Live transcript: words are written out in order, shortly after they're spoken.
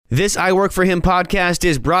This I Work For Him podcast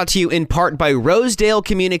is brought to you in part by Rosedale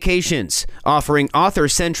Communications, offering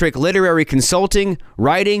author-centric literary consulting,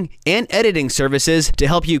 writing, and editing services to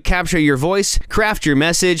help you capture your voice, craft your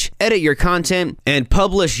message, edit your content, and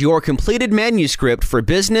publish your completed manuscript for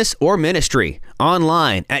business or ministry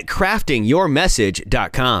online at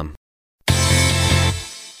craftingyourmessage.com.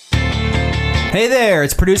 Hey there,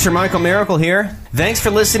 it's producer Michael Miracle here. Thanks for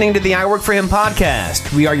listening to the I Work For Him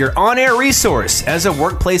podcast. We are your on-air resource as a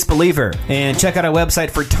workplace believer. And check out our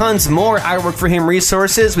website for tons more I Work For Him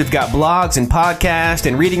resources. We've got blogs and podcasts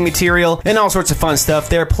and reading material and all sorts of fun stuff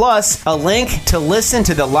there. Plus, a link to listen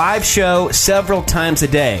to the live show several times a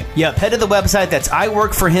day. Yep, head to the website. That's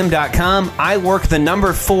iworkforhim.com.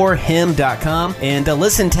 iwork4him.com. And the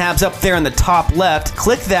listen tab's up there on the top left.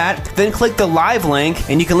 Click that, then click the live link,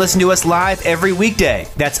 and you can listen to us live every weekday.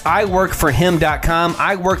 That's iworkforhim.com.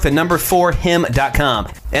 iwork4him.com.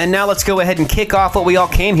 And now let's go ahead and kick off what we all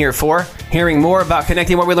came here for, hearing more about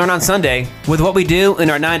connecting what we learn on Sunday with what we do in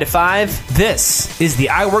our 9 to 5. This is the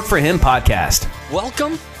I Work For Him podcast.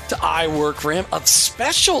 Welcome to I Work For Him, a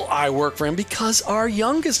special I Work For Him because our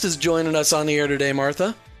youngest is joining us on the air today,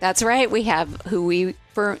 Martha. That's right. We have who we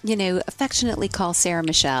affectionately call Sarah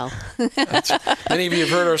Michelle. Many of you have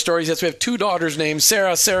heard our stories. Yes, we have two daughters named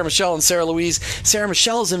Sarah Michelle, and Sarah Louise. Sarah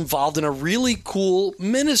Michelle is involved in a really cool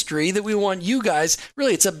ministry that we want you guys,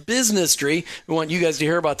 really, it's a businessry we want you guys to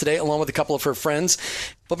hear about today, along with a couple of her friends.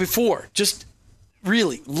 But before, just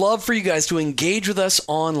really love for you guys to engage with us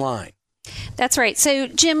online. That's right. So,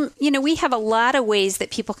 Jim, we have a lot of ways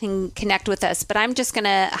that people can connect with us, but I'm just going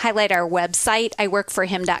to highlight our website,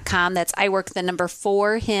 iworkforhim.com. That's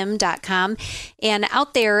iwork4him.com. And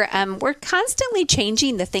out there, we're constantly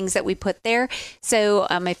changing the things that we put there. So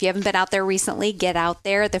if you haven't been out there recently, get out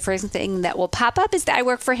there. The first thing that will pop up is the I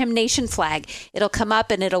Work For Him Nation flag. It'll come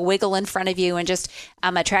up and it'll wiggle in front of you and just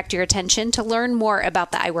attract your attention to learn more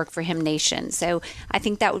about the I Work For Him Nation. So I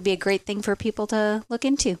think that would be a great thing for people to look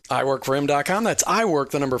into. iworkforhim.com. That's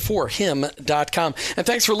iwork4him.com. And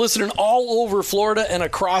thanks for listening all over Florida and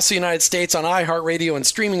across the United States on iHeartRadio and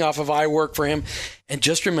streaming off of I Work For Him. And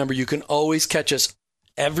just remember, you can always catch us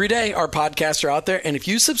every day. Our podcasts are out there. And if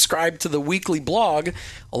you subscribe to the weekly blog,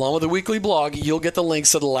 along with the weekly blog, you'll get the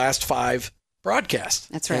links to the last 5 broadcasts.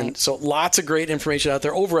 That's right. And so lots of great information out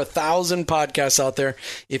there. Over 1,000 podcasts out there.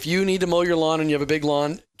 If you need to mow your lawn and you have a big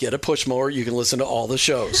lawn, get a push mower. You can listen to all the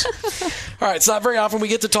shows. All right. It's not very often we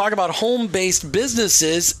get to talk about home-based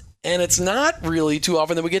businesses, and it's not really too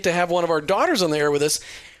often that we get to have one of our daughters on the air with us.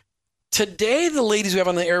 Today, the ladies we have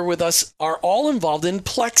on the air with us are all involved in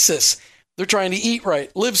Plexus. They're trying to eat right,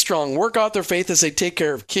 live strong, work out their faith as they take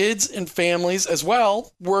care of kids and families as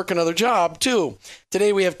well, work another job too.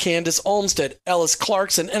 Today we have Candace Olmstead, Ellis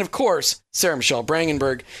Clarkson, and of course, Sarah Michelle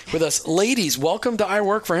Brangenberg with us. Ladies, welcome to I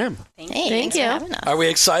Work For Him. Thank you. For having us. Are we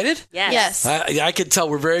excited? Yes. I could tell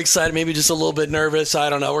we're very excited, maybe just a little bit nervous. I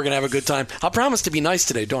don't know. We're going to have a good time. I'll promise to be nice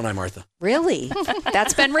today, don't I, Martha? Really?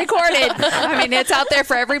 That's been recorded. I mean, it's out there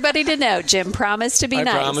for everybody to know. Jim promised to be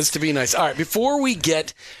nice. I promised to be nice. All right, before we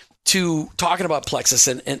get to talking about Plexus,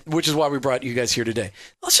 and which is why we brought you guys here today.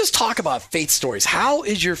 Let's just talk about faith stories. How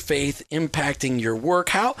is your faith impacting your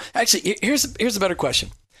work? Here's a better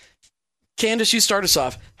question. Candace, you start us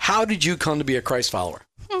off. How did you come to be a Christ follower?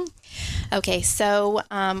 Okay, so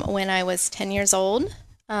when I was 10 years old,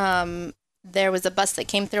 there was a bus that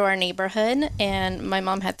came through our neighborhood, and my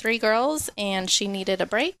mom had 3 girls, and she needed a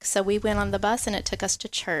break, so we went on the bus, and it took us to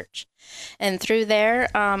church. And through there,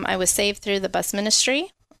 I was saved through the bus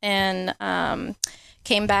ministry, and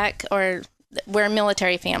came back, or we're a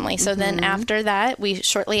military family. So then after that,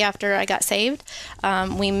 shortly after I got saved,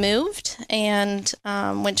 we moved and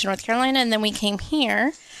went to North Carolina, and then we came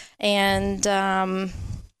here, and my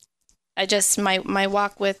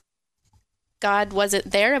walk with God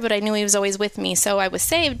wasn't there, but I knew he was always with me. So I was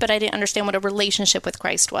saved, but I didn't understand what a relationship with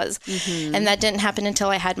Christ was. And that didn't happen until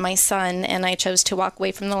I had my son, and I chose to walk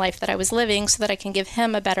away from the life that I was living so that I can give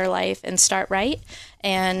him a better life and start right.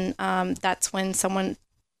 And that's when someone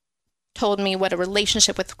told me what a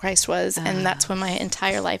relationship with Christ was, and that's when my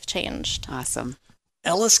entire life changed. Awesome.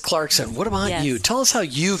 Ellis Clarkson, what about you? Tell us how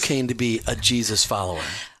you came to be a Jesus follower.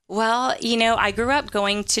 Well, I grew up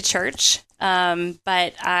going to church,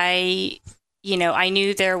 but I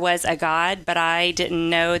knew there was a God, but I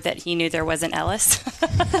didn't know that he knew there was an Ellis.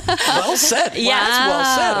 Well said. Yeah. Wow, that's well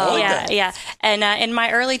said. I like that. Yeah. And in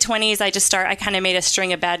my early 20s, I kind of made a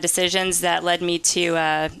string of bad decisions that led me to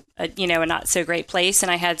a not so great place.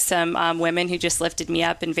 And I had some women who just lifted me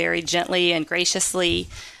up and very gently and graciously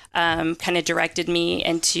kind of directed me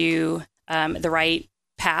into the right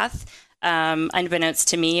path. unbeknownst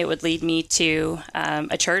to me, it would lead me to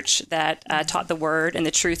a church that taught the word and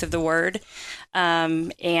the truth of the word.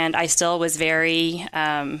 And I still was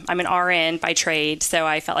I'm an RN by trade, so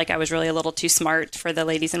I felt like I was really a little too smart for the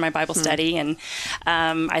ladies in my Bible study. And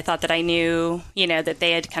I thought that I knew, that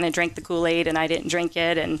they had kind of drank the Kool-Aid and I didn't drink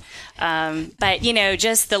it. And but,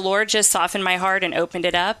 just the Lord just softened my heart and opened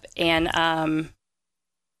it up. And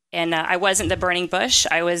I wasn't the burning bush.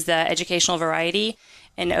 I was the educational variety.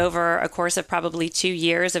 And over a course of probably 2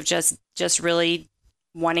 years of just really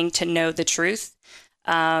wanting to know the truth,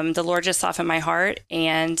 the Lord just softened my heart.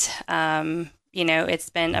 And, it's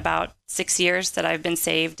been about 6 years that I've been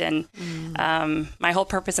saved. And my whole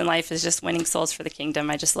purpose in life is just winning souls for the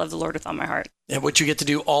kingdom. I just love the Lord with all my heart. And what you get to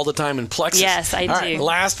do all the time in Plexus. Yes, I do. Right,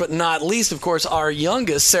 last but not least, of course, our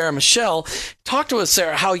youngest, Sarah Michelle. Talk to us,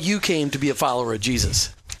 Sarah, how you came to be a follower of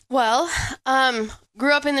Jesus. Well,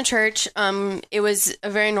 grew up in the church. It was a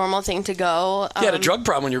very normal thing to go. You had a drug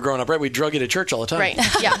problem when you were growing up, right? We drug you to church all the time. Right,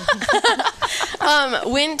 yeah.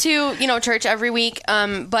 Went to, church every week.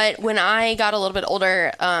 But when I got a little bit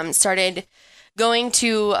older, started going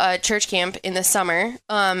to a church camp in the summer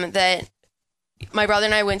that my brother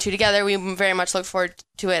and I went to together. We very much look forward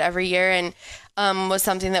to it every year, and was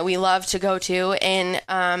something that we loved to go to.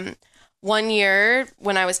 And one year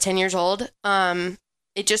when I was 10 years old,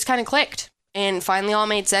 it just kind of clicked and finally all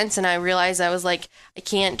made sense. And I realized I was like, I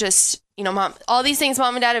can't just, Mom, all these things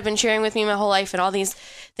Mom and Dad have been sharing with me my whole life and all these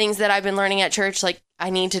things that I've been learning at church, like I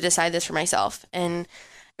need to decide this for myself. And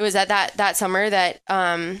it was at that summer that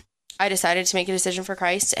I decided to make a decision for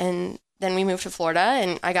Christ. And then we moved to Florida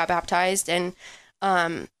and I got baptized. And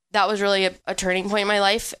that was really a turning point in my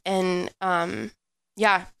life. And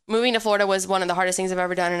moving to Florida was one of the hardest things I've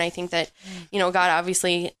ever done. And I think that, God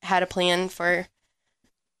obviously had a plan for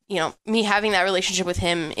me having that relationship with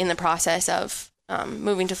him in the process of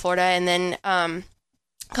moving to Florida, and then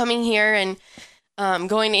coming here and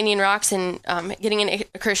going to Indian Rocks and getting a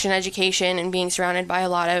Christian education and being surrounded by a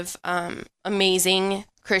lot of amazing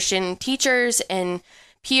Christian teachers and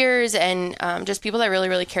peers and just people that really,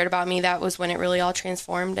 really cared about me. That was when it really all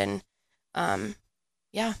transformed. And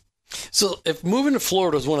So if moving to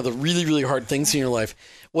Florida was one of the really, really hard things in your life,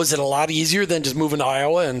 was it a lot easier than just moving to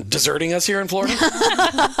Iowa and deserting us here in Florida?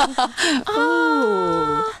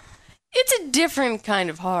 It's a different kind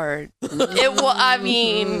of hard. It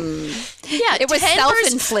was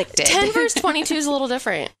self-inflicted. 10 verse 22 is a little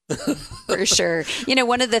different. For sure.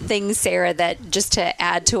 One of the things, Sarah, that just to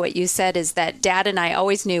add to what you said is that Dad and I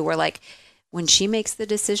always knew we're like, when she makes the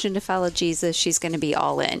decision to follow Jesus, she's going to be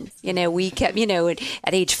all in. We kept,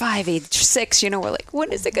 at age 5, age 6, we're like,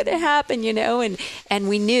 when is it going to happen? And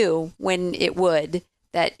we knew when it would,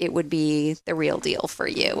 that it would be the real deal for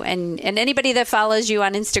you. And anybody that follows you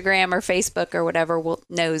on Instagram or Facebook or whatever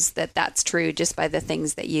knows that that's true just by the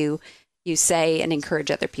things that you say and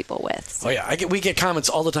encourage other people with. So. Oh yeah, we get comments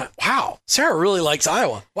all the time. Wow, Sarah really likes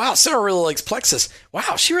Iowa. Wow, Sarah really likes Plexus.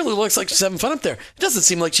 Wow, she really looks like she's having fun up there. It doesn't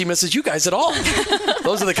seem like she misses you guys at all.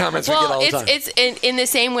 Those are the comments we get all the time. It's in the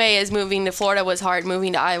same way as moving to Florida was hard.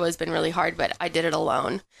 Moving to Iowa has been really hard, but I did it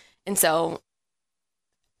alone. And so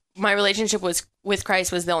my relationship with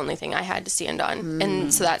Christ was the only thing I had to stand on.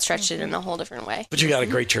 And so that stretched it in a whole different way. But you got a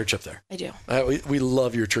great church up there. I do. We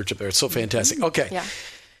love your church up there. It's so fantastic. Okay. Yeah.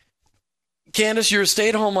 Candace, you're a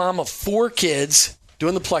stay-at-home mom of 4 kids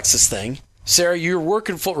doing the Plexus thing. Sarah, you're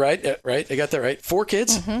working full, right? Right? I got that right. 4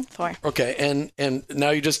 kids? 4. Okay. And now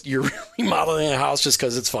you're remodeling a house just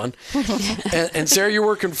because it's fun. and Sarah, you're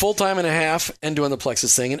working full-time and a half and doing the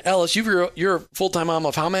Plexus thing. And Ellis, you're a full-time mom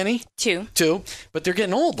of how many? 2. 2. But they're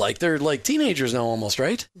getting old. They're like teenagers now almost,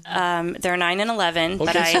 right? They're 9 and 11.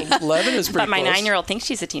 Okay, but 11 is pretty But my close. 9-year-old thinks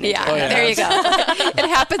she's a teenager. Yeah, Oh, yeah. there you go. It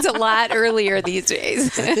happens a lot earlier these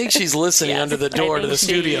days. I think she's listening under the door to the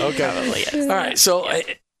studio. Okay. Probably is. All right. So,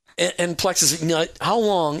 and Plexus, how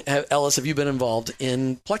long, Ellis, have you been involved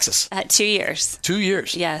in Plexus? 2 years. 2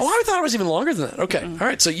 years. Yes. Oh, I thought it was even longer than that. Okay. All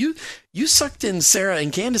right. So you sucked in Sarah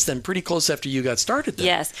and Candace then pretty close after you got started then.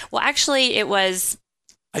 Yes. Well, actually, it was...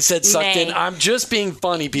 I said sucked May. in. I'm just being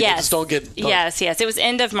funny. People just don't get... Yes. It was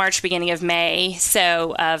end of March, beginning of May,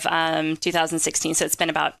 of 2016. So it's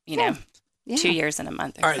been about, 2 years and a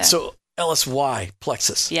month or All right. So Ellis, why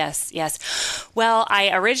Plexus? Yes. Well,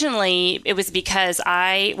 it was because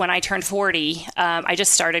when I turned 40, I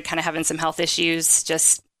just started kind of having some health issues,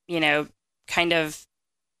 just, kind of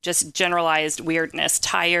just generalized weirdness,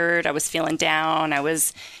 tired. I was feeling down. I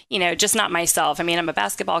was, just not myself. I mean, I'm a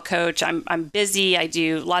basketball coach. I'm busy. I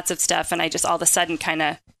do lots of stuff. And I just all of a sudden kind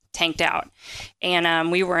of tanked out.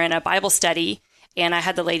 And we were in a Bible study And I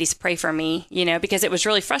had the ladies pray for me, because it was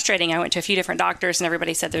really frustrating. I went to a few different doctors and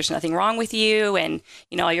everybody said, there's nothing wrong with you. And,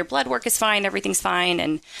 all your blood work is fine. Everything's fine.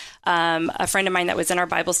 And a friend of mine that was in our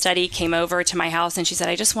Bible study came over to my house and she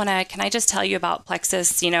said, can I just tell you about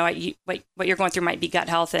Plexus? What you're going through might be gut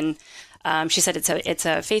health. And she said, it's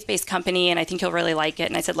a faith-based company and I think you'll really like it.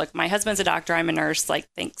 And I said, look, my husband's a doctor. I'm a nurse. Like,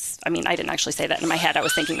 thanks. I mean, I didn't actually say that in my head. I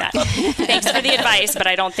was thinking that. Thanks for the advice, but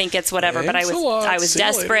I don't think it's whatever. But I was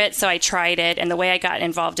desperate. So I tried it. And the way I got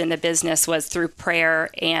involved in the business was through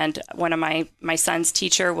prayer. And one of my son's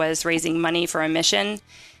teacher was raising money for a mission.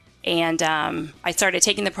 And I started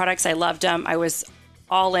taking the products. I loved them. I was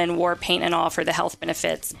all in, wore paint and all for the health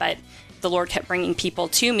benefits. But the Lord kept bringing people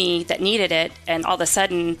to me that needed it. And all of a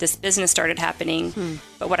sudden, this business started happening.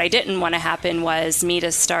 But what I didn't want to happen was me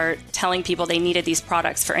to start telling people they needed these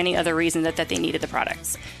products for any other reason that they needed the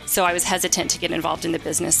products. So I was hesitant to get involved in the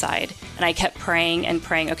business side. And I kept praying and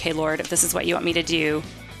praying, okay, Lord, if this is what you want me to do,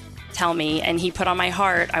 tell me. And he put on my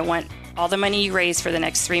heart, I want all the money you raise for the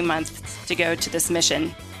next 3 months to go to this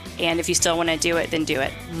mission. And if you still want to do it, then do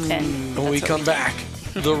it. And when we come back,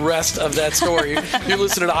 the rest of that story. You're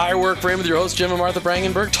listening to I Work for Him with your host, Jim and Martha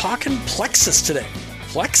Brangenberg, talking Plexus today.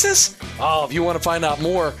 Plexus? Oh, if you want to find out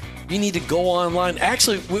more, you need to go online.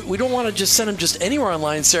 Actually, we don't want to just send them just anywhere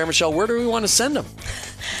online, Sarah Michelle. Where do we want to send them?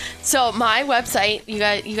 So my website, you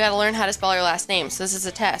got to learn how to spell your last name. So this is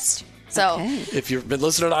a test. So if you've been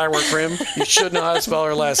listening to I Work for Him, you should know how to spell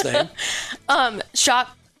her last name.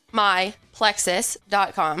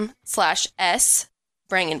 shopmyplexus.com/S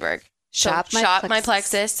Brangenberg.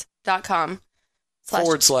 Shopmyplexus.com //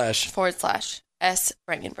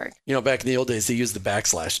 Brangenberg. Back in the old days, they used the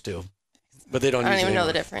backslash too, but they don't. I don't use even it know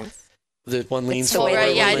anymore. the difference. The one leans forward. forward.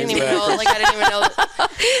 Right, yeah, I didn't even know. I didn't even know.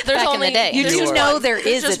 There's Back only in the day. there's You just do know one. there is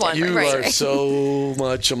There's just a one. You Right. are so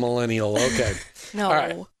much a millennial. Okay. No. All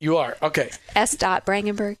right. You are. Okay. S.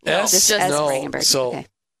 Brangenberg. S. Just Just S. No. Brangenberg. So Okay.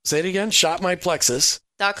 say it again.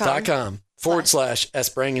 Shopmyplexus.com /S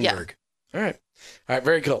Brangenberg. Yeah. All right. All right.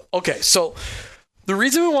 Very cool. Okay. So the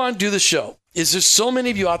reason we want to do the show is there's so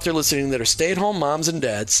many of you out there listening that are stay-at-home moms and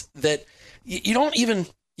dads that you don't even,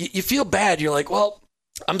 you feel bad. You're like, well,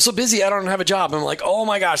 I'm so busy, I don't have a job. I'm like, oh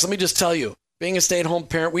my gosh, let me just tell you, being a stay-at-home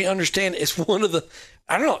parent, we understand it's one of the,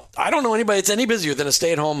 I don't know anybody that's any busier than a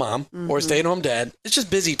stay-at-home mom or a stay-at-home dad. It's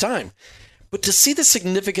just busy time. But to see the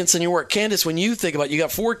significance in your work, Candace, when you think about it, you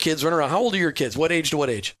got 4 kids running around. How old are your kids? What age to what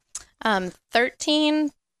age?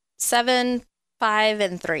 13, 7, 5,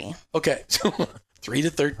 and 3. Okay, so 3 to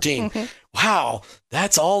 13. Wow,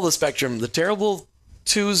 that's all the spectrum. The terrible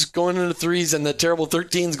 2s going into 3s and the terrible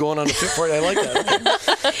 13s going on to 4. I like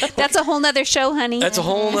that. Okay. That's a whole nother show, honey. That's a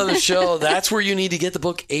whole nother show. That's where you need to get the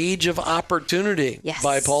book Age of Opportunity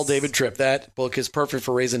by Paul David Tripp. That book is perfect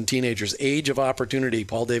for raising teenagers. Age of Opportunity,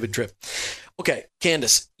 Paul David Tripp. Okay,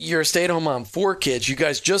 Candace, you're a stay-at-home mom, 4 kids. You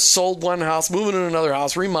guys just sold one house, moving to another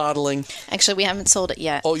house, remodeling. Actually, we haven't sold it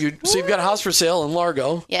yet. Oh, so you've got a house for sale in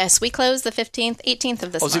Largo. Yes, we closed the 15th, 18th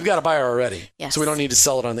of this month. So you've got a buyer already. Yes. So we don't need to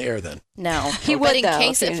sell it on the air then. No. He would, but in though,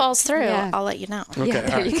 case if it falls through, yeah. I'll let you know. Okay, Yeah,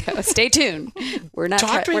 there all right. you go. Stay tuned. We're not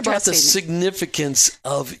Talk to me we're about the breastfeeding. significance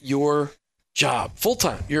of your job.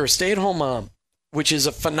 Full-time. You're a stay-at-home mom, which is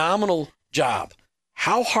a phenomenal job.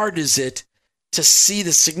 How hard is it to see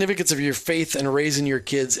the significance of your faith and raising your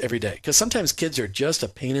kids every day? Because sometimes kids are just a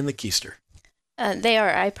pain in the keister. They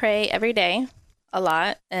are. I pray every day a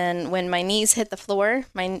lot. And when my knees hit the floor,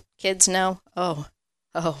 my kids know, oh,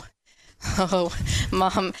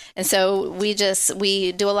 Mom. And so we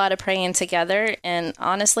do a lot of praying together. And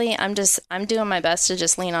honestly, I'm doing my best to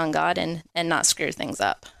just lean on God and not screw things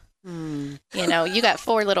up. You got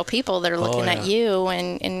 4 little people that are looking at you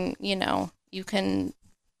and, you can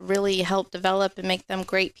really help develop and make them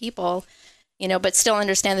great people, but still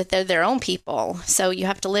understand that they're their own people. So you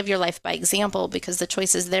have to live your life by example, because the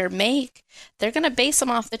choices they're going to base them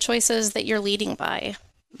off the choices that you're leading by.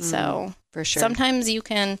 So for sure. Sometimes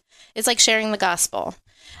it's like sharing the gospel.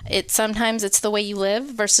 Sometimes it's the way you live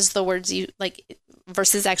versus the words you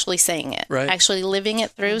versus actually saying it, right. Actually living it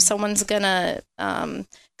through. Someone's going to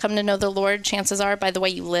come to know the Lord, chances are, by the way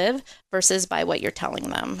you live versus by what you're telling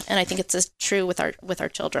them. And I think it's as true with our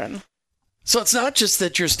children. So it's not just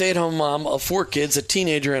that you're a stay-at-home mom of 4 kids, a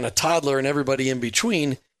teenager and a toddler and everybody in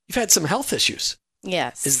between. You've had some health issues.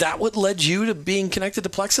 Yes. Is that what led you to being connected to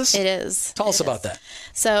Plexus? It is. Tell us about that.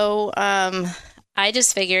 So I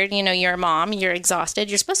just figured, you're a mom, you're exhausted,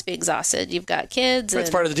 you're supposed to be exhausted. You've got kids. That's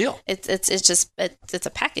part of the deal. It's a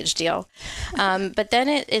package deal. But then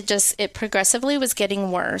it progressively was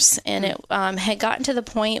getting worse. And it had gotten to the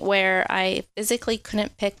point where I physically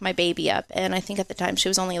couldn't pick my baby up. And I think at the time she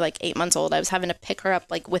was only like 8 months old. I was having to pick her up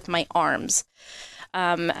like with my arms.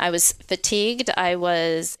 I was fatigued. I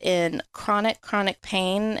was in chronic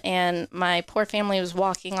pain, and my poor family was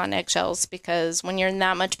walking on eggshells because when you're in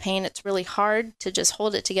that much pain, it's really hard to just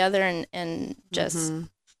hold it together and just,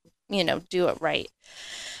 do it right.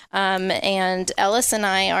 And Ellis and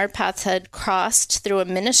I, our paths had crossed through a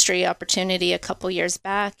ministry opportunity a couple years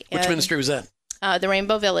back. Which ministry was that? The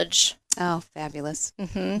Rainbow Village. Oh, fabulous.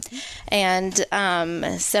 And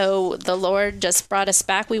so the Lord just brought us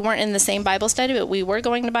back. We weren't in the same Bible study, but we were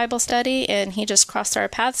going to Bible study, and he just crossed our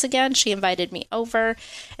paths again. She invited me over,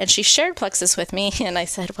 and she shared Plexus with me, and I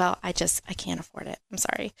said, well, I can't afford it. I'm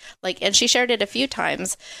sorry. And she shared it a few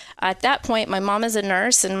times. At that point, my mom is a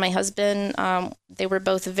nurse, and my husband, they were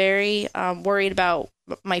both very worried about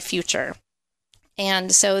my future.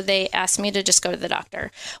 And so they asked me to just go to the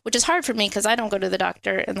doctor, which is hard for me because I don't go to the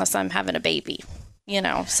doctor unless I'm having a baby,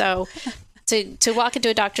 So to walk into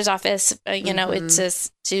a doctor's office, it's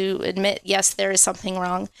just to admit, yes, there is something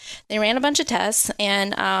wrong. They ran a bunch of tests,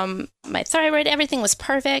 and my thyroid, everything was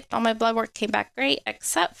perfect. All my blood work came back great,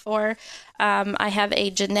 except for I have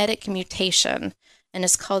a genetic mutation, and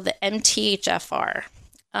it's called the MTHFR.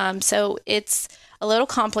 So it's a little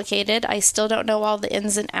complicated. I still don't know all the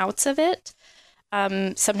ins and outs of it.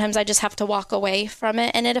 Sometimes I just have to walk away from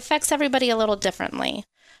it, and it affects everybody a little differently.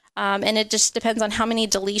 And it just depends on how many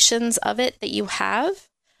deletions of it that you have.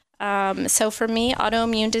 So for me,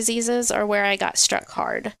 autoimmune diseases are where I got struck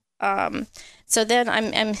hard. So then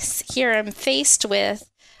I'm faced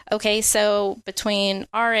with, okay, so between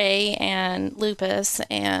RA and lupus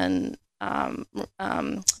and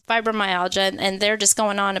fibromyalgia, and they're just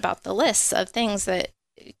going on about the lists of things that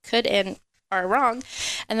could and are wrong.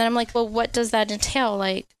 And then I'm like, well, what does that entail?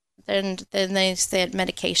 Then they said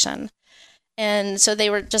medication. And so they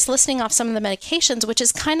were just listing off some of the medications, which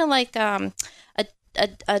is kind of like a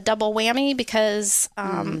double whammy because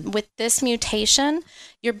with this mutation,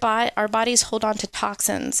 our bodies hold on to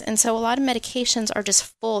toxins. And so a lot of medications are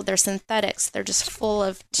just full. They're synthetics. They're just full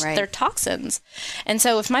of their toxins. And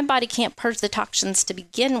so if my body can't purge the toxins to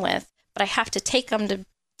begin with, but I have to take them to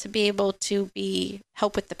be able to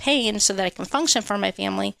help with the pain so that I can function for my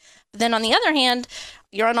family. But then on the other hand,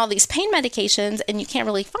 you're on all these pain medications and you can't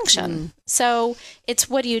really function. So it's,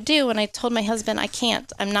 what do you do? And I told my husband,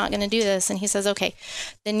 I'm not going to do this. And he says, okay,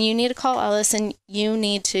 then you need to call Ellis, and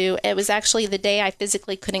it was actually the day I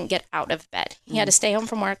physically couldn't get out of bed. He had to stay home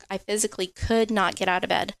from work. I physically could not get out of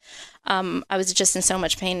bed. I was just in so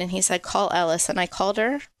much pain. And he said, call Ellis. And I called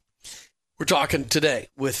her. We're talking today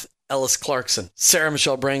with Ellis Clarkson, Sarah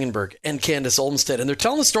Michelle Brangenberg, and Candace Olmstead. And they're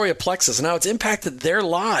telling the story of Plexus and how it's impacted their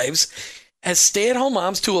lives as stay-at-home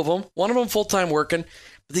moms, two of them, one of them full-time working.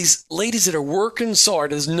 These ladies that are working so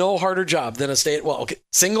hard, there's no harder job than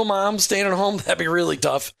single mom staying at home, that'd be really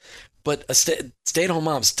tough. But a stay-at-home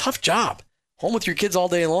mom's tough job, home with your kids all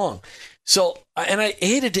day long. So, and I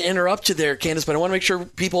hated to interrupt you there, Candace, but I want to make sure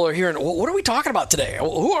people are hearing, what are we talking about today?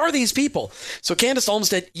 Who are these people? So Candace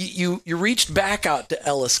Olmstead, you reached back out to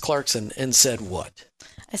Ellis Clarkson and said what?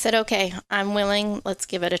 I said, okay, I'm willing. Let's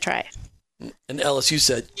give it a try. And Ellis, you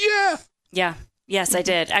said, yeah. Yeah. Yes, I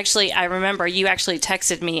did. Actually, I remember you actually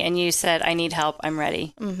texted me and you said, I need help. I'm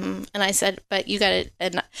ready. And I said, but you got it.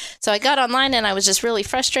 And so I got online and I was just really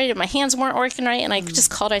frustrated. My hands weren't working right. And I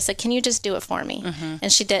just called. I said, can you just do it for me?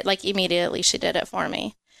 And she did, immediately she did it for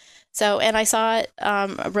me. So, and I saw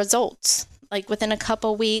results. Within a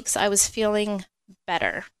couple weeks, I was feeling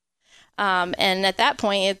better. And at that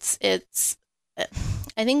point, it's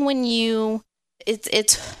I think when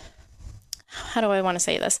it's how do I want to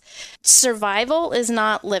say this? Survival is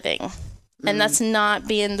not living, and that's not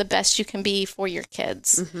being the best you can be for your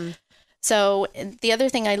kids. So the other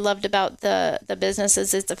thing I loved about the business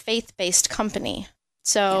is it's a faith-based company.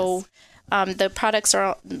 So the products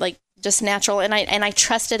are just natural, and I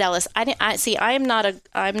trusted Ellis. I don't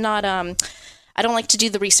like to do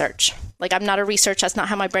the research. I'm not a researcher. That's not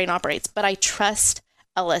how my brain operates. But I trust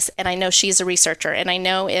Ellis, and I know she's a researcher, and I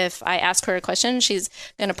know if I ask her a question, she's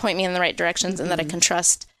going to point me in the right directions, and that I can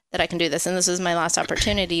trust that I can do this. And this is my last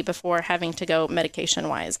opportunity before having to go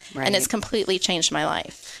medication-wise. Right. And it's completely changed my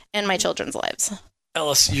life and my children's lives.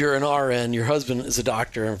 Ellis, you're an RN. Your husband is a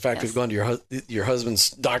doctor. In fact, we've gone to your husband's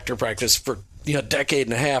doctor practice for a decade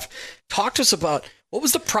and a half. Talk to us about what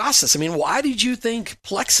was the process. I mean, why did you think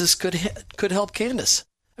Plexus could help Candace?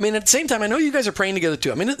 I mean, at the same time, I know you guys are praying together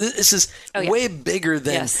too. I mean, this is way bigger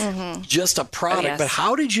than just a product. But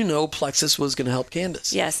how did you know Plexus was going to help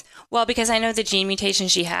Candace? Yes. Well, because I know the gene mutation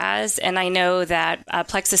she has, and I know that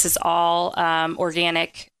Plexus is all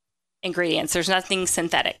organic ingredients. There's nothing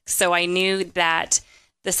synthetic. So I knew that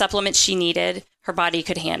the supplements she needed, her body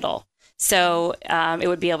could handle. So it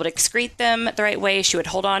would be able to excrete them the right way. She would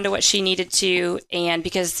hold on to what she needed to. And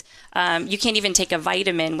because you can't even take a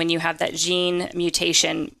vitamin when you have that gene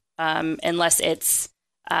mutation unless there's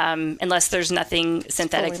nothing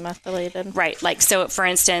synthetic. Fully methylated. Right. Like, so for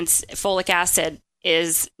instance, folic acid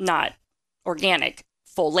is not organic.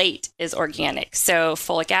 Folate is organic. So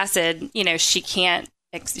folic acid, she can't.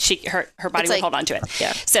 Her body would hold on to it.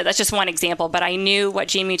 Yeah. So that's just one example. But I knew what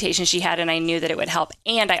gene mutation she had, and I knew that it would help.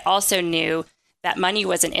 And I also knew that money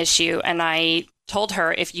was an issue. And I told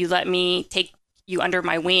her, if you let me take you under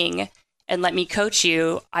my wing and let me coach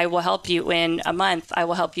you, I will help you in a month. I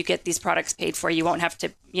will help you get these products paid for. You won't have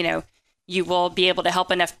to, you will be able to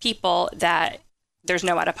help enough people that there's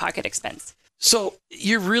no out-of-pocket expense. So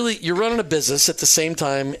you're running a business at the same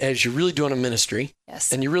time as you're really doing a ministry.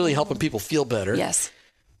 Yes. And you're really helping people feel better. Yes.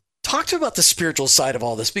 Talk to me about the spiritual side of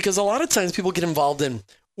all this, because a lot of times people get involved in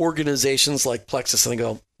organizations like Plexus and they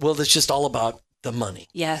go, well, it's just all about the money.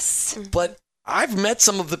 Yes. But I've met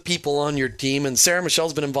some of the people on your team, and Sarah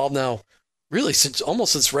Michelle's been involved now really since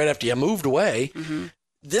right after you moved away. Mm-hmm.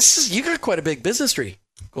 You got quite a big business tree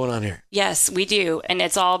going on here. Yes, we do. And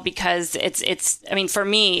it's all because for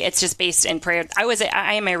me, it's just based in prayer.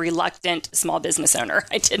 I am a reluctant small business owner.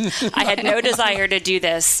 I had no desire to do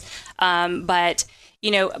this. But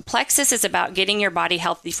Plexus is about getting your body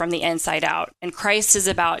healthy from the inside out. And Christ is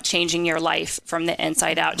about changing your life from the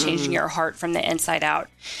inside out, changing your heart from the inside out.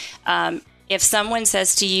 If someone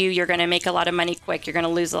says to you, you're going to make a lot of money quick, you're going to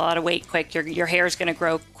lose a lot of weight quick, your hair is going to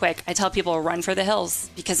grow quick, I tell people run for the hills,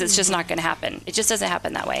 because it's just not going to happen. It just doesn't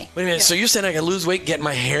happen that way. Wait a minute. So you're saying I can lose weight, get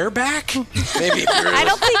my hair back? Maybe. I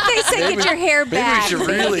don't think they say get your hair back. Maybe we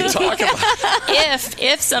should really talk about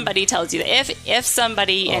if somebody tells you that, if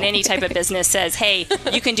somebody in any type of business says, hey,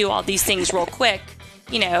 you can do all these things real quick,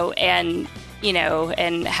 and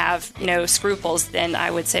have no scruples, then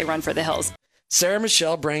I would say run for the hills. Sarah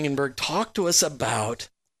Michelle Brangenberg, talk to us about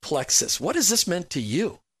Plexus. What has this meant to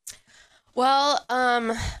you? Well,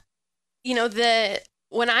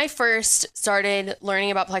 when I first started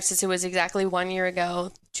learning about Plexus, it was exactly 1 year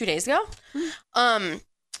ago, 2 days ago.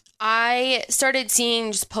 I started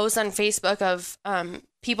seeing just posts on Facebook of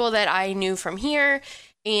people that I knew from here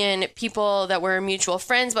and people that were mutual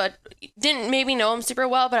friends, but didn't maybe know them super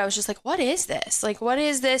well. But I was just like, what is this? Like, what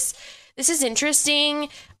is this? This is interesting.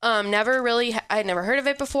 I'd never heard of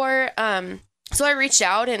it before. So I reached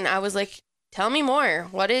out and I was like, tell me more.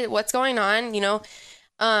 What's going on?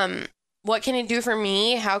 What can it do for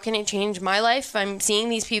me? How can it change my life? I'm seeing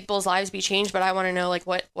these people's lives be changed, but I want to know, like,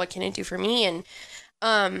 what can it do for me?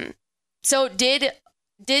 And, so did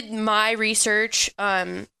my research,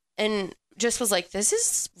 and just was like, this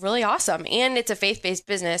is really awesome. And it's a faith-based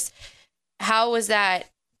business. How was that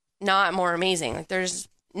not more amazing? Like, there's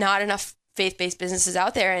not enough faith-based businesses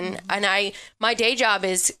out there. And my day job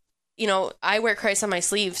is, I wear Christ on my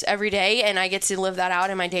sleeves every day, and I get to live that out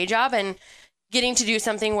in my day job, and getting to do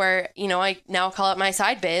something where, I now call it my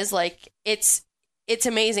side biz. Like, it's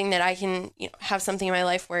amazing that I can, have something in my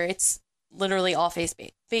life where it's literally all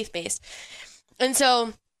faith-based. And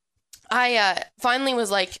so I finally was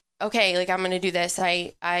like, okay, like, I'm going to do this. There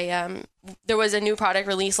was a new product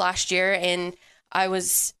released last year, and I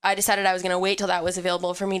decided I was going to wait till that was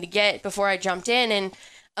available for me to get before I jumped in.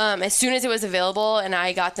 And as soon as it was available and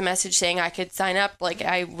I got the message saying I could sign up, like,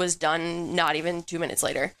 I was done not even 2 minutes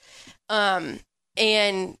later. And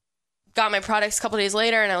got my products a couple days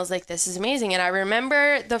later, and I was like, this is amazing. And I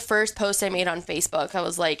remember the first post I made on Facebook. I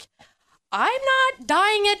was like, I'm not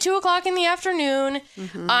dying at 2:00 in the afternoon.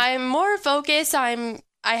 Mm-hmm. I'm more focused. I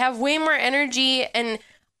have way more energy. And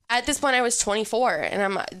at this point I was 24,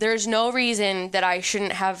 and there's no reason that I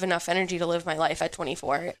shouldn't have enough energy to live my life at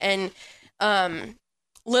 24. And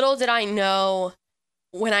little did I know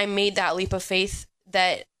when I made that leap of faith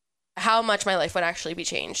that how much my life would actually be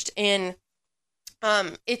changed. And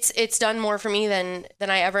it's done more for me than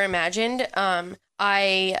I ever imagined.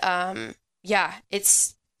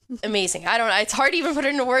 It's amazing. I don't know. It's hard to even put it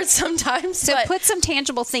into words sometimes. So put some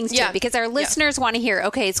tangible things to it, because our listeners want to hear,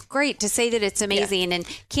 okay, it's great to say that it's amazing. And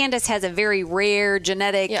Candace has a very rare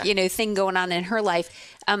genetic, thing going on in her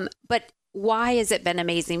life. But why has it been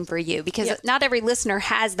amazing for you? Because not every listener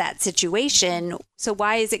has that situation. So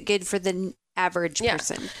why is it good for the average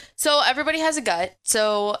person? So everybody has a gut.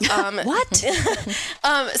 So What?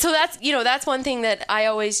 so that's one thing that I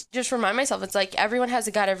always just remind myself. It's like everyone has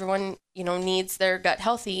a gut. Everyone needs their gut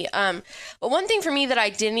healthy. But one thing for me that I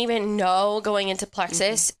didn't even know going into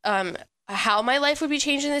Plexus, how my life would be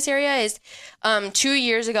changed in this area is 2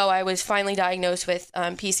 years ago I was finally diagnosed with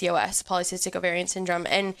PCOS, polycystic ovarian syndrome,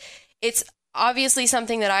 and it's obviously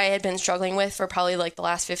something that I had been struggling with for probably like the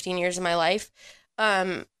last 15 years of my life.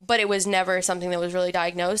 But it was never something that was really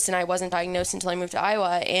diagnosed, and I wasn't diagnosed until I moved to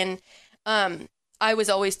Iowa. And I was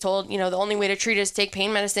always told, the only way to treat it is take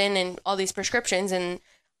pain medicine and all these prescriptions, and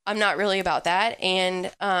I'm not really about that.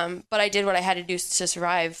 And but I did what I had to do to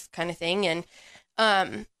survive, kind of thing.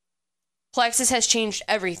 And Plexus has changed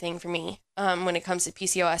everything for me when it comes to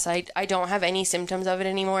PCOS. I don't have any symptoms of it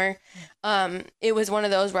anymore. It was one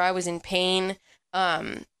of those where I was in pain.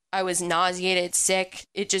 I was nauseated, sick.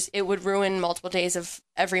 It would ruin multiple days of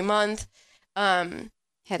every month.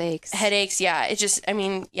 Headaches. Yeah.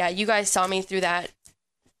 You guys saw me through that.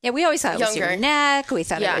 Yeah, we always thought it was your neck. We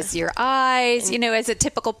thought it was your eyes. As a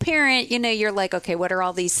typical parent, you're like, okay, what are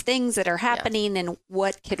all these things that are happening and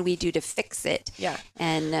what can we do to fix it? Yeah.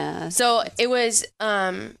 And so it was,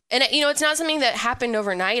 it's not something that happened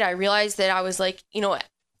overnight. I realized that I was like,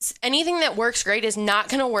 anything that works great is not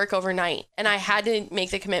going to work overnight. And I had to make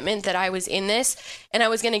the commitment that I was in this and I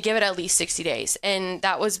was going to give it at least 60 days. And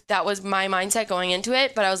that was my mindset going into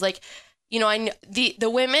it. But I was like,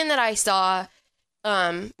 the women that I saw,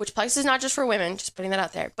 which Plexus is not just for women, just putting that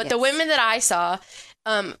out there, but the women that I saw,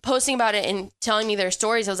 posting about it and telling me their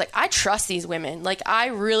stories, I was like, I trust these women. Like, I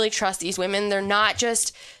really trust these women. They're not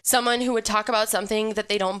just someone who would talk about something that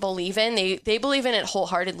they don't believe in. They believe in it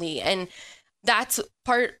wholeheartedly. And that's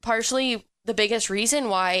partially the biggest reason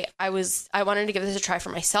why I wanted to give this a try for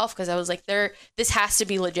myself, because I was like, this has to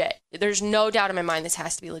be legit. There's no doubt in my mind this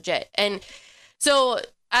has to be legit. And so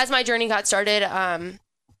as my journey got started, I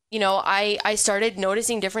started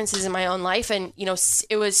noticing differences in my own life. And,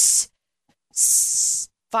 it was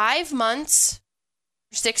 5 months,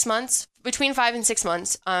 6 months, between 5 and 6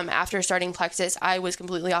 months after starting Plexus, I was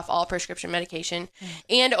completely off all prescription medication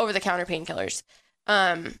and over-the-counter painkillers.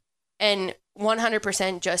 And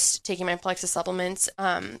 100% just taking my Plexus supplements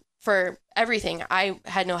for everything. I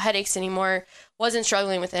had no headaches anymore, wasn't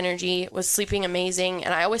struggling with energy, was sleeping amazing.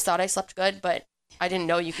 And I always thought I slept good, but I didn't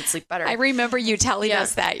know you could sleep better. I remember you telling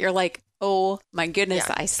us that. You're like, oh my goodness,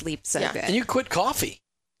 I sleep so good. And you quit coffee.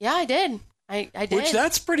 Yeah, I did. I did. Which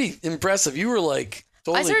that's pretty impressive. You were like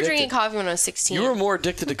totally I started addicted. drinking coffee when I was 16. You were more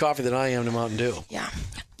addicted to coffee than I am to Mountain Dew. Yeah.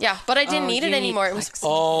 Yeah, but I didn't need it anymore. It was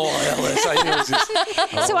Ellis, I knew it was just,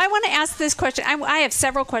 So I want to ask this question. I have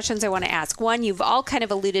several questions I want to ask. One, you've all kind of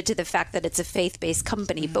alluded to the fact that it's a faith-based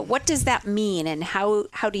company, but what does that mean, and how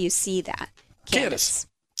do you see that? Candace.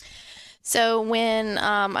 So when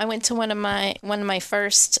I went to one of my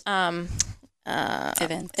first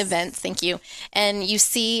events, thank you, and you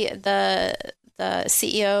see the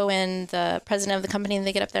CEO and the president of the company, and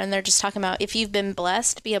they get up there and they're just talking about, if you've been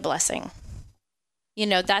blessed, be a blessing.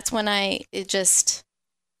 That's when to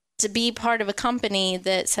be part of a company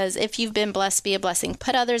that says, if you've been blessed, be a blessing.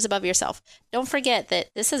 Put others above yourself. Don't forget that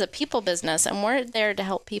this is a people business, and we're there to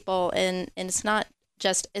help people. And it's not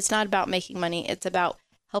about making money. It's about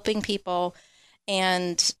helping people.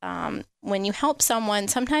 And when you help someone,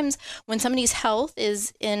 sometimes when somebody's health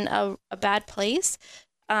is in a bad place,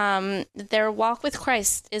 their walk with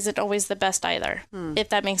Christ isn't always the best either, if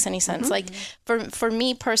that makes any sense. Like for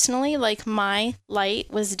me personally, like my light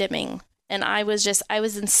was dimming, and I was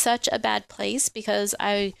in such a bad place because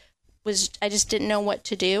I just didn't know what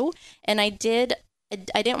to do. And I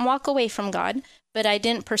didn't walk away from God, but I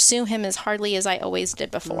didn't pursue him as hardly as I always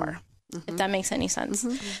did before. If that makes any sense.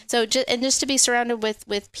 So just to be surrounded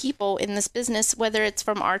with people in this business, whether it's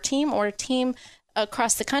from our team or a team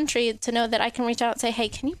across the country, to know that I can reach out and say, hey,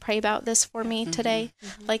 can you pray about this for me today?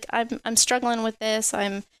 Like I'm struggling with this.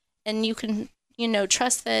 And you can,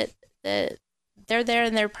 trust that they're there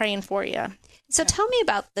and they're praying for you. So tell me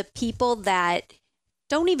about the people that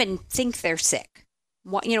don't even think they're sick.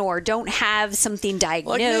 Or don't have something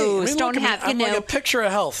diagnosed, don't have, I'm like a picture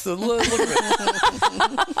of health. Look at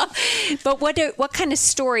me. But what kind of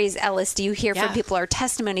stories, Ellis, do you hear from people, or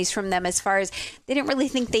testimonies from them, as far as they didn't really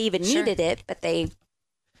think they even needed it, but they...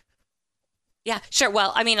 Yeah, sure.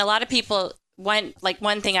 Well, I mean, a lot of people, one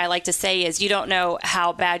thing I like to say is you don't know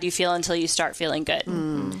how bad you feel until you start feeling good.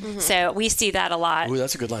 So we see that a lot. Ooh,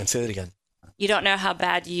 that's a good line. Say that again. You don't know how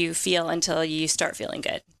bad you feel until you start feeling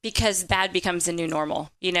good, because bad becomes the new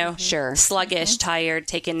normal, Sure. Sluggish, tired,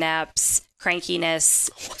 taking naps,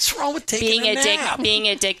 crankiness. What's wrong with taking a nap? Being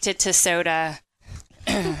addicted to soda.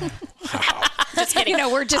 Just kidding.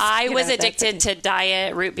 I was addicted to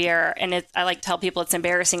diet root beer, and I like tell people it's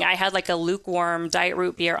embarrassing. I had like a lukewarm diet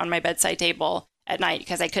root beer on my bedside table at night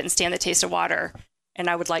because I couldn't stand the taste of water, and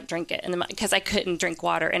I would like drink it, and because I couldn't drink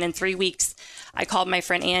water. And in 3 weeks, I called my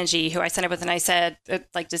friend Angie, who I signed up with, and I said,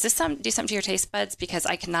 like, does this do something to your taste buds? Because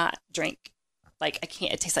I cannot drink. Like, I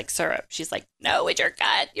can't, it tastes like syrup. She's like, no, it's your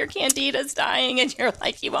gut. Your candida's dying. And you're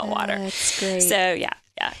like, you want water. That's great. So, yeah,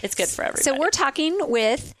 it's good for everybody. So we're talking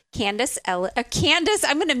with Candace,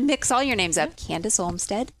 I'm going to mix all your names up. Candace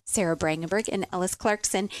Olmsted, Sarah Brangenberg, and Ellis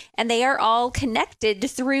Clarkson. And they are all connected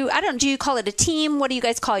through, do you call it a team? What do you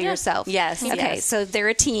guys call yourself? Yes. Okay, yes. So they're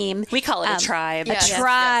a team. We call it a tribe. A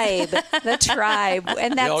tribe. The tribe.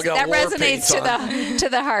 And that resonates to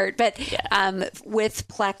the heart. But with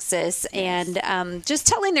Plexus and just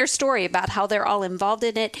telling their story about how they're all involved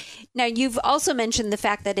in it. Now, you've also mentioned the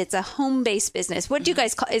fact that it's a home-based business. What do you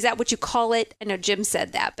guys call, is that what you call it? I know Jim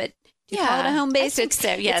said that, but do you call it a home-based? I think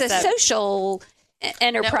so, yes. It's a social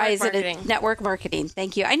enterprise. Network marketing. Network marketing.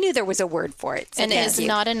 Thank you. I knew there was a word for it. So and it is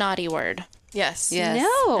not a naughty word. Yes.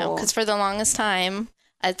 No. Because for the longest time,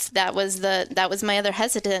 that was my other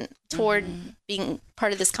hesitant toward being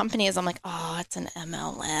part of this company is I'm like, oh, it's an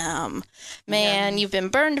MLM. Man, you've been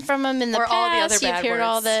burned from them in the past. All the other bad You've heard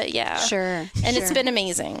all words. Sure. And it's been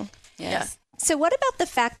amazing. Yes. So what about the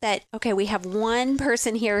fact that, okay, we have one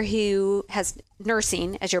person here who has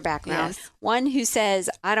nursing as your background, one who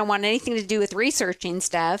says, I don't want anything to do with researching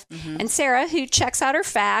stuff, and Sarah, who checks out her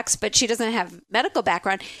facts, but she doesn't have medical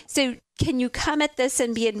background. So can you come at this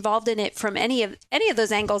and be involved in it from any of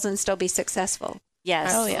those angles and still be successful?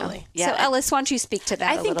 Yes. Oh, yeah. So Ellis, why don't you speak to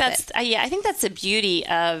that a little bit? I think that's the beauty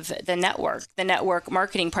of the network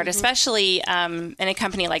marketing part, especially in a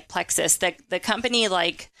company like Plexus. The company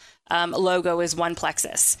logo is one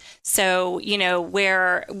Plexus. So,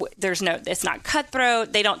 where it's not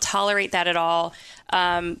cutthroat, they don't tolerate that at all.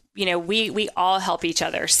 We all help each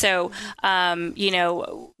other. So,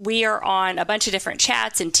 we are on a bunch of different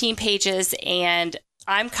chats and team pages, and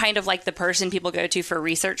I'm kind of like the person people go to for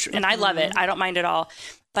research, and I love it. I don't mind at all.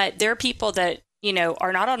 But there are people that,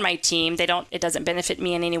 are not on my team. It doesn't benefit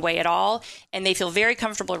me in any way at all. And they feel very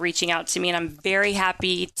comfortable reaching out to me. And I'm very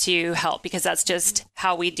happy to help because that's just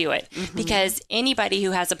how we do it. Because anybody who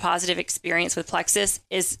has a positive experience with Plexus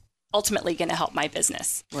is ultimately going to help my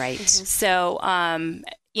business. Right. So,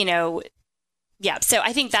 so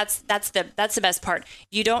I think that's the best part.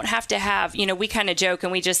 You don't have to have, we kind of joke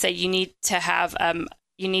and we just say you need to have,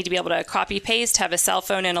 you need to be able to copy paste, have a cell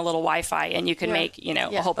phone and a little Wi-Fi, and you can make,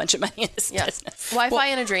 a whole bunch of money in this business. Wi-Fi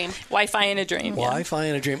and a dream. Wi-Fi and a dream. Wi-Fi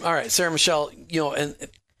and a dream. All right, Sarah Michelle, and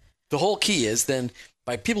the whole key is then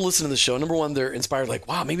by people listening to the show, number one, they're inspired like,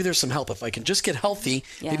 wow, maybe there's some help. If I can just get healthy,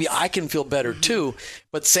 maybe I can feel better too.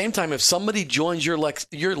 But at the same time, if somebody joins your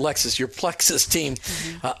Plexus team,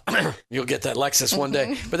 you'll get that Lexus one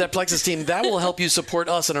day, but that Plexus team, that will help you support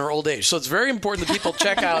us in our old age. So it's very important that people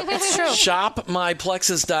check out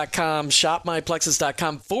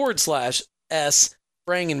shopmyplexus.com/S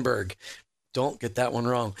Brangenberg. Don't get that one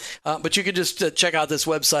wrong. But you can just check out this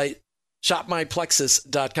website,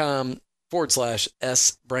 shopmyplexus.com/S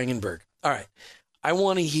Brangenberg. All right. I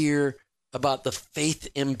want to hear about the faith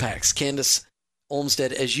impacts, Candace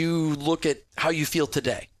Olmsted, as you look at how you feel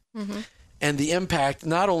today and the impact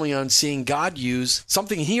not only on seeing God use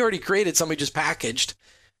something he already created, somebody just packaged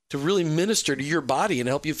to really minister to your body and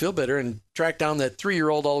help you feel better and track down that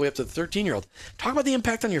 3-year-old all the way up to the 13-year-old. Talk about the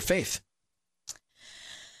impact on your faith.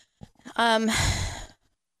 Well,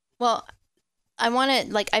 I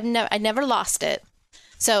want to, I never lost it.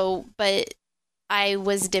 So, but I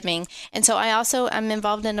was dimming. And so I'm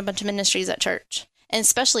involved in a bunch of ministries at church, and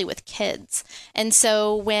especially with kids. And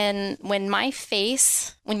so when my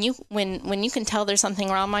face, when you can tell there's something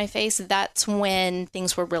wrong with my face, that's when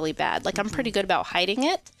things were really bad. Like I'm pretty good about hiding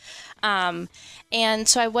it. And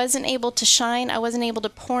so I wasn't able to shine. I wasn't able to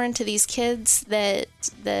pour into these kids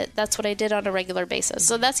that's what I did on a regular basis.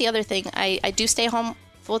 So that's the other thing. I do stay home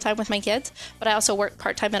full-time with my kids, but I also work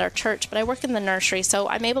part-time at our church, but I work in the nursery, so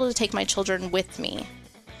I'm able to take my children with me.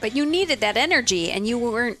 But you needed that energy, and you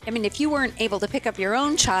weren't, if you weren't able to pick up your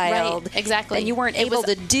own child, right, exactly, then you weren't able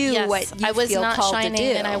to do what you I was feel not called shining,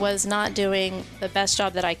 to do. and I was not doing the best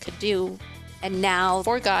job that I could do. And now,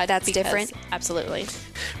 for God, that's different. Absolutely.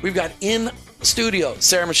 We've got in studio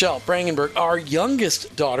Sarah Michelle Brangenberg, our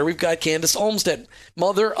youngest daughter. We've got Candace Olmsted,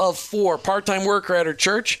 mother of 4, part-time worker at her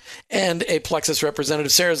church, and a Plexus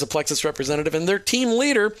representative. Sarah's a Plexus representative, and their team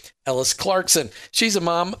leader, Ellis Clarkson. She's a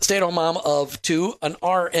mom, stay-at-home mom of 2, an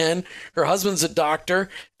RN. Her husband's a doctor,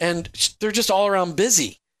 and they're just all around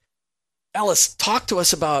busy. Ellis, talk to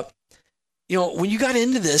us about, when you got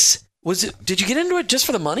into this, Did you get into it just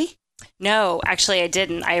for the money? No, actually I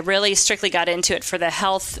didn't. I really strictly got into it for the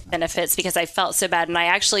health benefits because I felt so bad. And I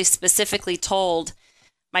actually specifically told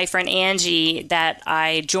my friend Angie that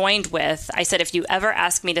I joined with, I said, if you ever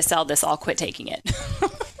ask me to sell this, I'll quit taking it.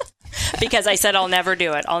 Because I said, I'll never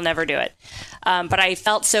do it. But I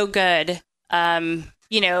felt so good,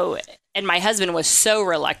 and my husband was so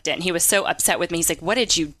reluctant. He was so upset with me. He's like, what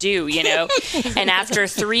did you do? And after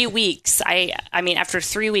 3 weeks, after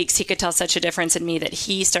 3 weeks, he could tell such a difference in me that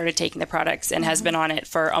he started taking the products and has been on it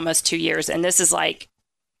for almost 2 years. And this is like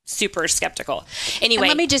super skeptical. Anyway, and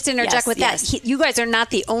let me just interject with that. You guys are not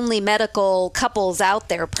the only medical couples out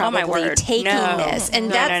there probably taking this.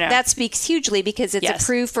 And that speaks hugely because it's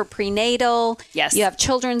approved for prenatal. Yes. You have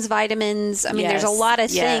children's vitamins. There's a lot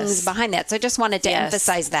of things behind that. So I just wanted to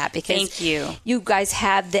emphasize that because thank you guys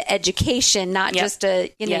have the education, not just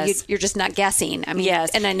you're just not guessing.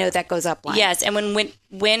 And I know that goes up line. Yes. And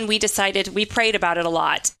when we decided, we prayed about it a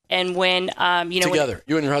lot. And when, together,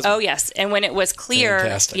 you and your husband. Oh, yes. And when it was clear,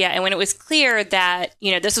 fantastic. And when it was clear that,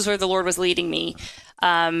 this is where the Lord was leading me,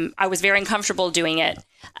 I was very uncomfortable doing it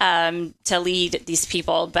to lead these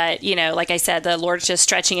people. But, like I said, the Lord's just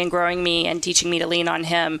stretching and growing me and teaching me to lean on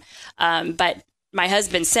him. But my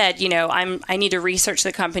husband said, I need to research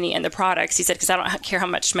the company and the products. He said, because I don't care how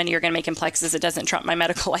much money you're going to make in Plexus. It doesn't trump my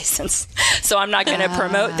medical license. So I'm not going to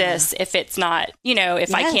promote this if it's not,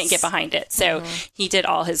 if I can't get behind it. So he did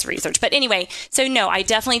all his research. But anyway, so no, I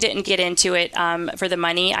definitely didn't get into it for the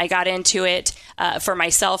money. I got into it for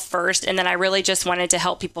myself first. And then I really just wanted to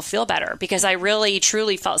help people feel better because I really,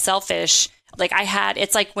 truly felt selfish.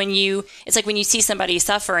 It's like when you see somebody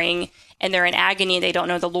suffering and they're in agony and they don't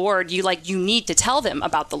know the Lord, you need to tell them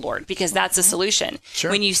about the Lord because that's a solution.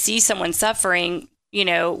 Sure. When you see someone suffering,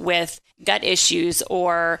 with gut issues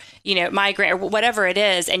or, migraine or whatever it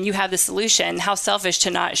is, and you have the solution, how selfish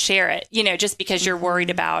to not share it, just because you're worried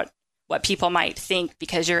about what people might think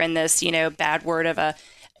because you're in this, bad word of a,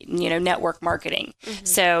 network marketing. Mm-hmm.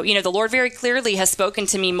 So, the Lord very clearly has spoken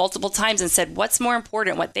to me multiple times and said, what's more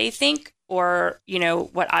important, what they think or,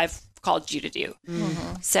 what I've called you to do.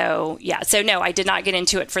 Mm-hmm. So, so no, I did not get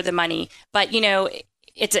into it for the money, but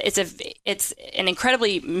it's an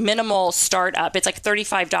incredibly minimal startup. It's like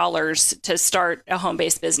 $35 to start a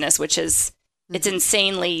home-based business, which is, it's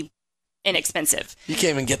insanely inexpensive. You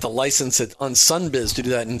can't even get the license on Sunbiz to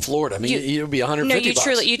do that in Florida. It would be $150. No, you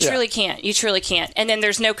truly can't. You truly can't. And then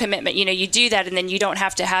there's no commitment. You do that and then you don't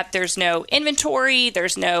have to there's no inventory.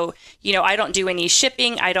 There's no, I don't do any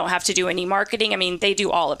shipping. I don't have to do any marketing. They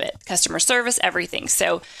do all of it, customer service, everything.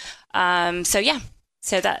 So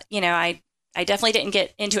that, I definitely didn't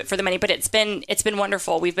get into it for the money, but it's been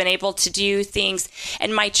wonderful. We've been able to do things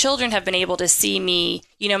and my children have been able to see me,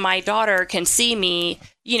 my daughter can see me,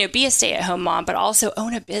 be a stay-at-home mom, but also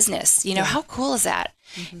own a business. How cool is that?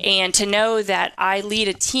 Mm-hmm. And to know that I lead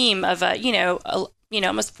a team of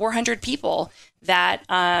almost 400 people, that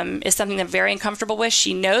is something that I'm very uncomfortable with.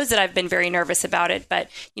 She knows that I've been very nervous about it, but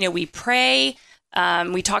we pray.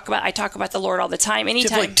 I talk about the Lord all the time. Anytime.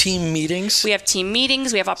 Do you have team meetings? We have team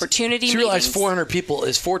meetings. We have opportunity meetings. You realize 400 people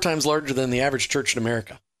is 4 times larger than the average church in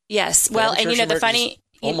America. Yes. Well, and the funny,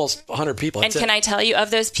 almost 100 people. And can I tell you,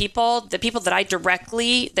 of those people, the people that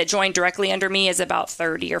that joined directly under me is about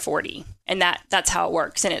 30 or 40. And that's how it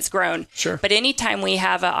works. And it's grown. Sure. But anytime we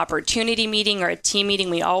have an opportunity meeting or a team meeting,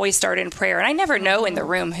 we always start in prayer. And I never know in the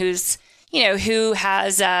room who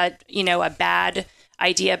has a bad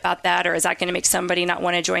idea about that, or is that going to make somebody not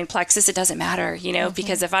want to join Plexus? It doesn't matter,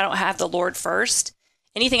 because if I don't have the Lord first,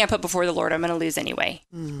 anything I put before the Lord, I'm going to lose anyway.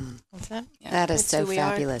 What's that? Yeah. That is so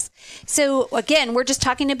fabulous. So again, we're just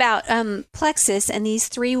talking about Plexus and these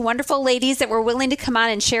 3 wonderful ladies that were willing to come on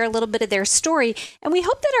and share a little bit of their story. And we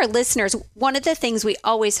hope that our listeners, one of the things we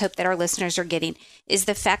always hope that our listeners are getting is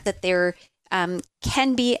the fact that there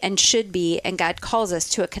can be and should be, and God calls us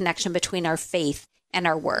to a connection between our faith and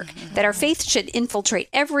our work, that our faith should infiltrate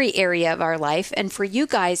every area of our life. And for you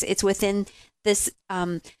guys, it's within this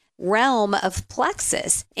realm of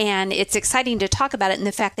Plexus. And it's exciting to talk about it in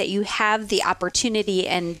the fact that you have the opportunity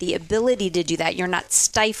and the ability to do that. You're not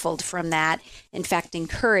stifled from that. In fact,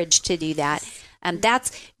 encouraged to do that.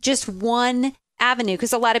 That's just one avenue,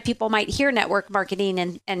 because a lot of people might hear network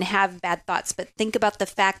marketing and have bad thoughts, but think about the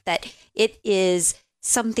fact that it is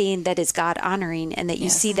something that is God honoring, and that you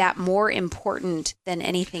see that more important than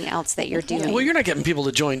anything else that you're doing. Well, you're not getting people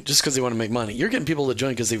to join just because they want to make money. You're getting people to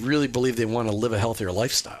join because they really believe they want to live a healthier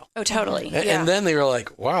lifestyle. Oh, totally. And then they were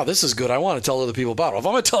like, wow, this is good. I want to tell other people about it. If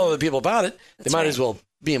I'm going to tell other people about it, they might as well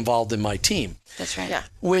be involved in my team. That's right. Yeah.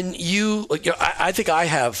 When I think I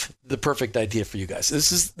have the perfect idea for you guys.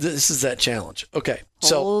 This is that challenge. Okay.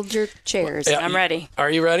 So Hold your chairs. I'm ready. Are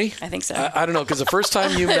you ready? I think so. I don't know, because the first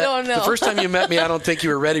time you don't know. the first time you met me, I don't think you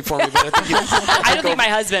were ready for me. But I think you. I don't think my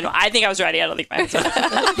husband. I think I was ready. I don't think my husband.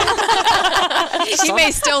 He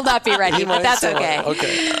may still not be ready, He but might that's still- okay.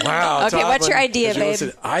 Okay. Wow. Okay, what's your idea, As you're babe?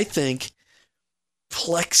 listening, I think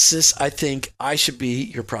Plexus. I think I should be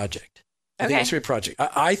your project. I think Okay. I should be a project.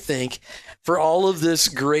 I think for all of this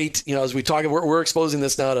great, as we talk, we're exposing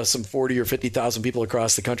this now to some 40 or 50,000 people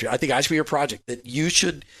across the country. I think I should be your project. That you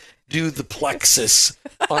should do the Plexus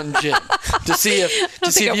on Jim to see if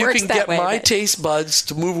it you works can that get way, my but- taste buds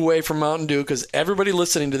to move away from Mountain Dew, because everybody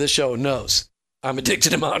listening to this show knows I'm addicted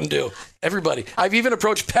to Mountain Dew. Everybody. I've even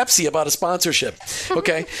approached Pepsi about a sponsorship.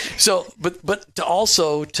 Okay. So, but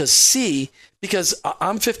to see, because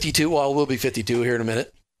I'm 52, well, we'll be 52 here in a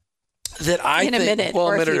minute. That I In a think, minute well,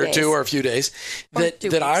 or a a minute few or days. two or a few days, that 2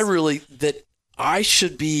 that I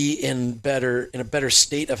should be in a better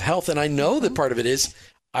state of health. And I know that part of it is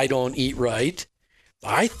I don't eat right.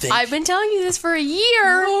 I think I've been telling you this for a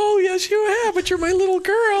year. Oh, yes, you have, but you're my little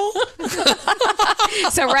girl.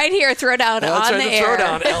 So right here, throw down That's on right, the the air.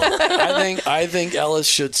 throwdown. I think Ellis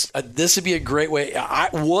should. This would be a great way.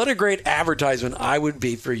 What a great advertisement I would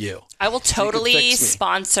be for you. I will totally fix me.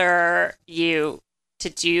 sponsor you to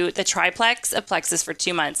do the triplex of Plexus for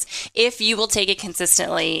 2 months if you will take it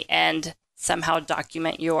consistently and somehow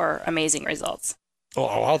document your amazing results. Oh,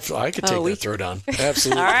 I could take that throwdown.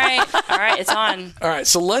 Absolutely. All right, it's on. All right,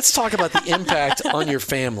 so let's talk about the impact on your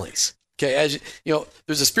families. Okay, as you know,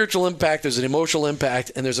 there's a spiritual impact, there's an emotional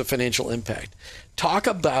impact, and there's a financial impact. Talk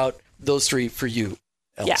about those three for you,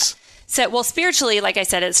 Ellis. Yeah. So, well, spiritually, like I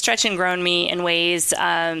said, it's stretched and grown me in ways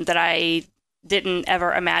that I didn't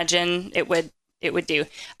ever imagine it would do.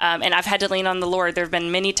 And I've had to lean on the Lord. There have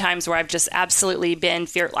been many times where I've just absolutely been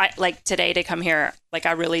like today to come here. Like,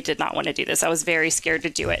 I really did not want to do this. I was very scared to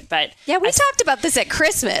do it. But Yeah, we talked about this at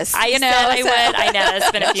Christmas. I said I would. I know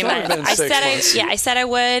it's been a few only months. been 6 months. I said I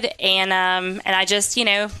would, and I just,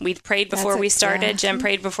 we prayed before we started. Jim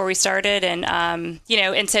prayed before we started, and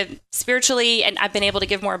and so spiritually, and I've been able to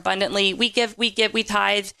give more abundantly. We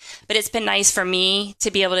tithe, but it's been nice for me to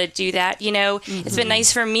be able to do that. It's been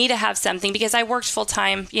nice for me to have something, because I worked full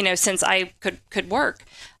time, since I could work.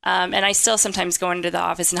 And I still sometimes go into the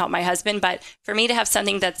office and help my husband, but for me to have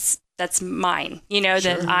something that's mine,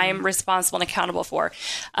 that I'm responsible and accountable for.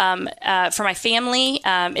 For my family,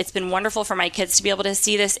 it's been wonderful for my kids to be able to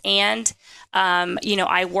see this. And,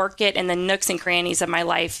 I work it in the nooks and crannies of my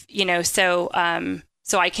life, so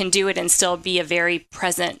I can do it and still be a very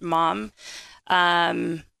present mom.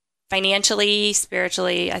 Financially,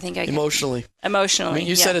 spiritually, I think I can. Emotionally. I mean,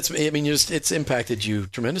 you said it's impacted you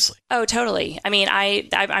tremendously. Oh, totally. I mean,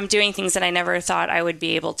 I'm doing things that I never thought I would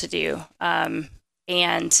be able to do.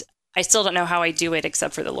 And I still don't know how I do it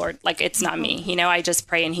except for the Lord. Like, it's not me. I just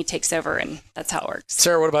pray and he takes over, and that's how it works.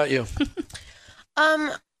 Sarah, what about you?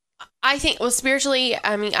 I think, spiritually,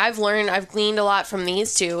 I've gleaned a lot from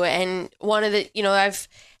these two. And one of the, I've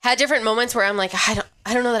had different moments where I'm like,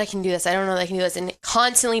 I don't know that I can do this. I don't know that I can do this. And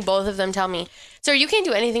constantly both of them tell me, sir, you can't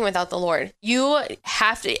do anything without the Lord. You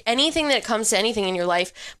have to, anything that comes to anything in your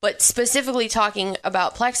life, but specifically talking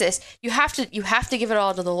about Plexus, you have to give it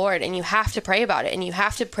all to the Lord, and you have to pray about it, and you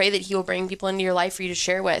have to pray that he will bring people into your life for you to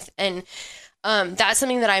share with. And that's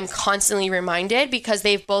something that I'm constantly reminded, because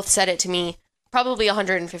they've both said it to me probably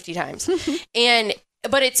 150 times.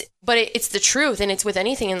 But it's the truth, and it's with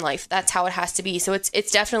anything in life. That's how it has to be. So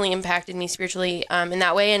it's definitely impacted me spiritually in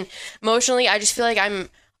that way. And emotionally, I just feel like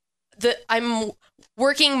I'm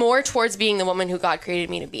working more towards being the woman who God created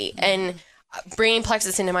me to be. And bringing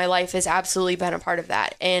Plexus into my life has absolutely been a part of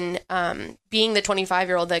that. And being the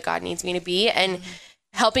 25-year-old that God needs me to be, and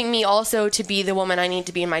helping me also to be the woman I need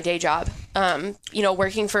to be in my day job.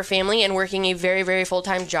 Working for family and working a very, very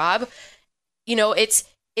full-time job.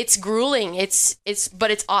 It's grueling.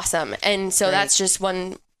 But it's awesome. And so that's just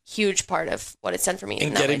one huge part of what it's done for me.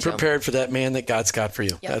 And getting prepared for that man that God's got for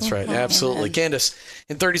you. Yep. That's right. Absolutely. Candace,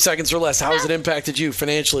 in 30 seconds or less, how has it impacted you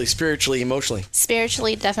financially, spiritually, emotionally?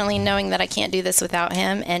 Spiritually, definitely knowing that I can't do this without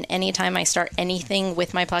him. And anytime I start anything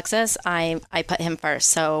with my Plexus, I put him first.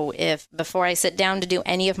 So if before I sit down to do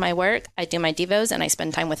any of my work, I do my devos and I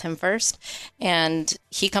spend time with him first. And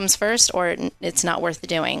he comes first, or it's not worth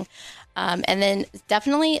doing. And then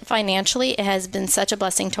definitely financially, it has been such a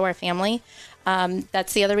blessing to our family.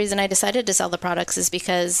 That's the other reason I decided to sell the products, is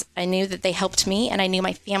because I knew that they helped me, and I knew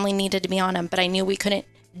my family needed to be on them, but I knew we couldn't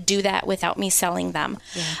do that without me selling them.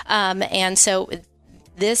 And so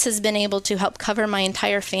this has been able to help cover my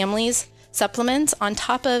entire family's supplements on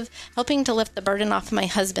top of helping to lift the burden off my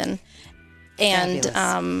husband and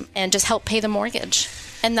just help pay the mortgage.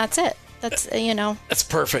 And that's it. That's, That's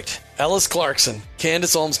perfect. Ellis Clarkson,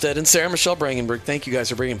 Candace Olmstead, and Sarah Michelle Brangenberg, thank you guys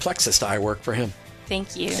for bringing Plexus to I Work for Him.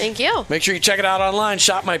 Thank you. Thank you. Make sure you check it out online.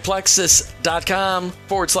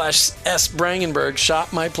 ShopMyPlexus.com/S Brangenberg.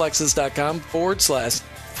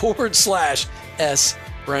 ShopMyPlexus.com/S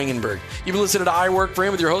Brangenberg. You've been listening to I Work for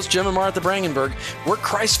Him with your host, Jim and Martha Brangenberg. We're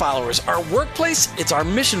Christ followers. Our workplace, it's our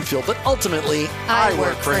mission field, but ultimately, I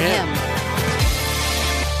work for Him.